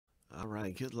All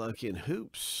right, good luck in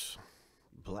hoops.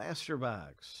 Blaster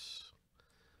box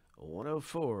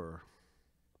 104.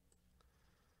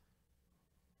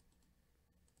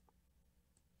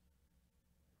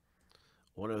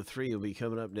 $103 will be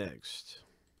coming up next.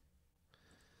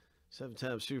 7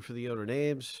 times through for the owner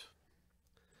names.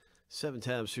 7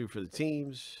 times through for the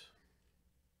teams.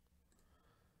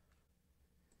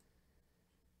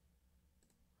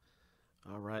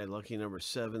 All right, lucky number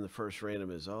 7. The first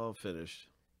random is all finished.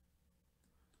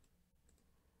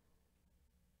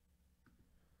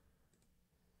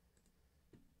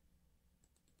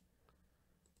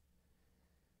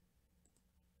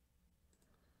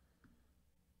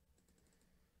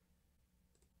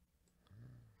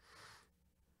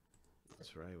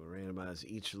 That's right. We'll randomize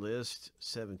each list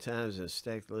 7 times and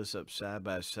stack the list up side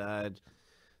by side.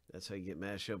 That's how you get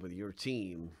matched up with your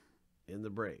team in the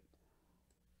break.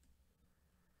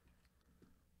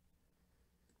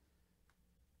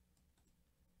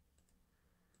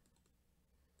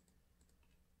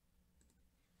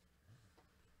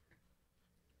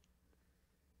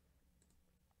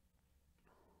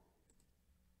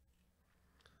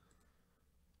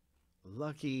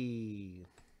 Lucky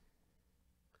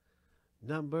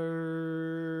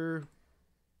number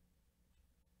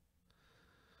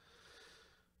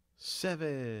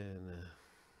 7.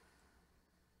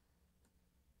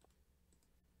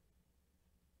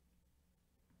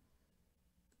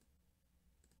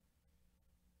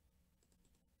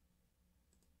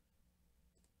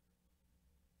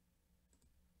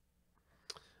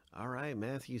 All right,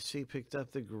 Matthew C. picked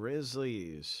up the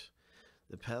Grizzlies.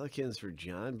 The Pelicans for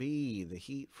John B. The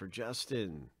Heat for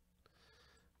Justin.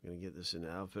 I'm going to get this in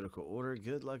alphabetical order.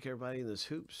 Good luck, everybody, in this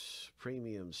Hoops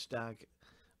Premium Stock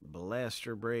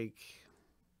Blaster Break.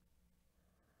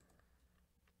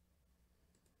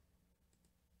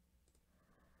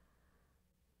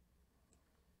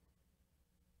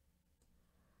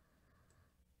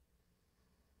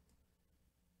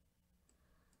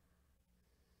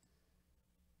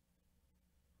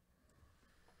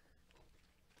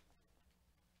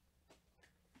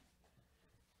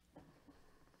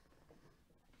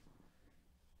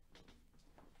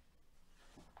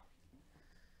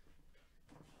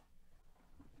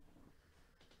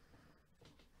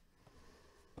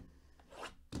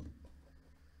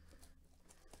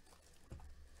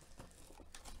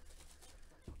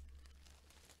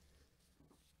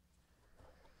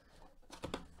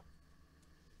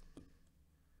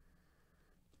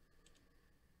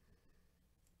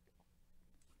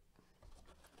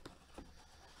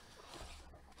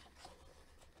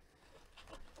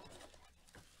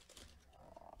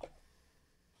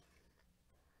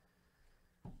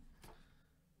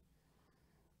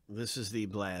 This is the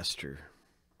Blaster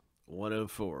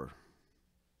 104.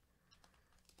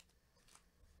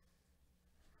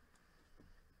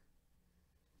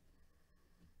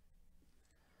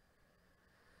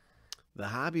 The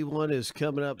hobby one is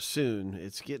coming up soon.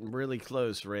 It's getting really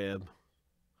close, Reb.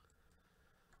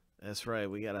 That's right.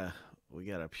 We got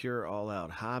a pure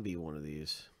all-out hobby one of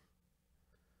these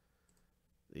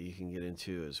that you can get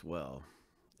into as well.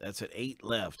 That's at 8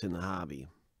 left in the hobby.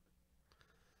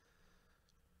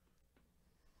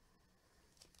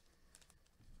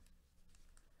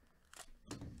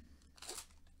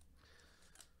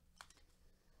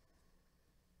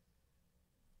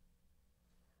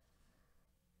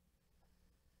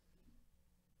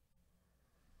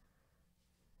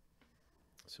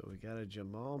 So we got a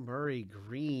Jamal Murray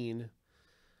green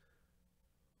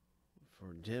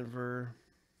for Denver.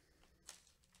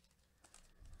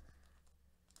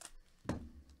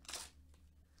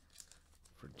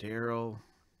 For Daryl.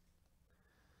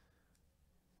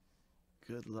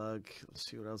 Good luck. Let's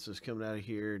see what else is coming out of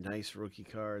here. Nice rookie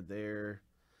card there.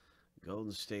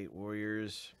 Golden State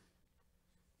Warriors.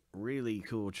 Really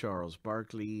cool Charles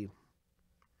Barkley.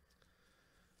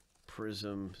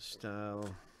 Prism style.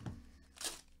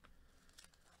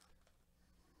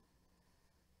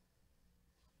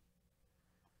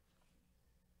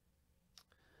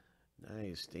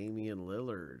 Nice. Damian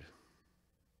Lillard.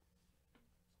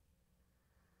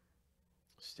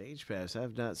 Stage pass. I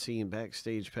have not seen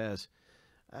backstage pass.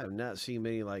 I have not seen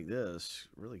many like this.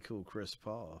 Really cool Chris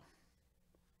Paul.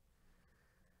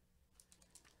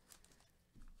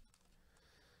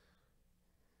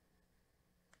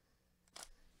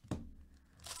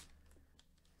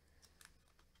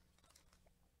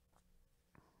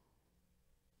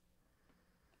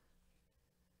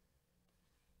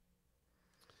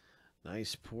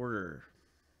 Nice Porter.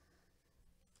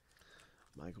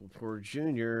 Michael Porter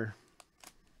Jr.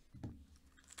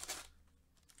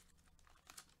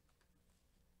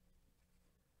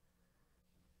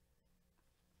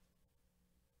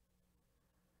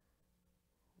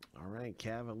 All right,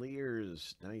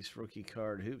 Cavaliers. Nice rookie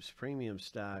card. Hoops premium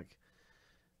stock.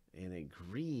 And a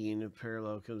green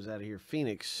parallel comes out of here.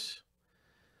 Phoenix.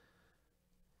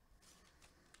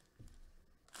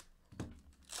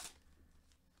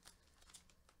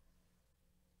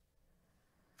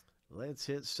 Let's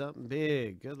hit something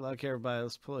big. Good luck, everybody.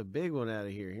 Let's pull a big one out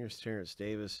of here. Here's Terrence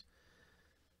Davis.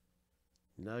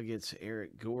 Nuggets,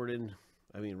 Eric Gordon.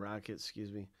 Rockets,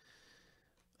 excuse me.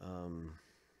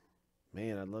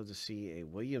 Man, I'd love to see a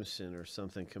Williamson or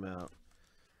something come out.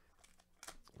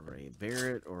 Or a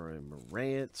Barrett or a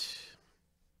Morant.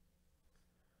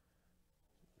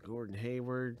 Gordon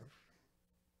Hayward.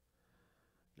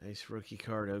 Nice rookie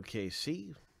card,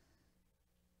 OKC.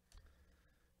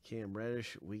 Cam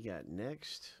Reddish, we got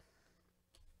next.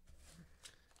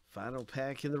 Final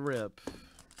pack in the rip.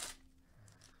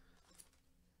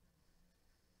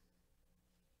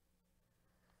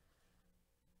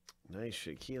 Nice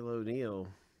Shaquille O'Neal.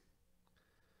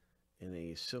 And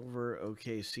a silver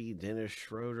OKC Dennis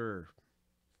Schroeder.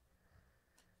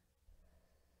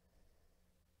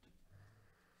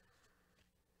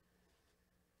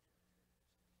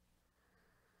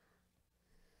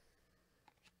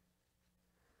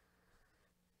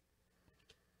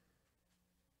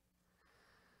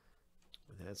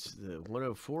 That's the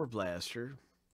 104 blaster.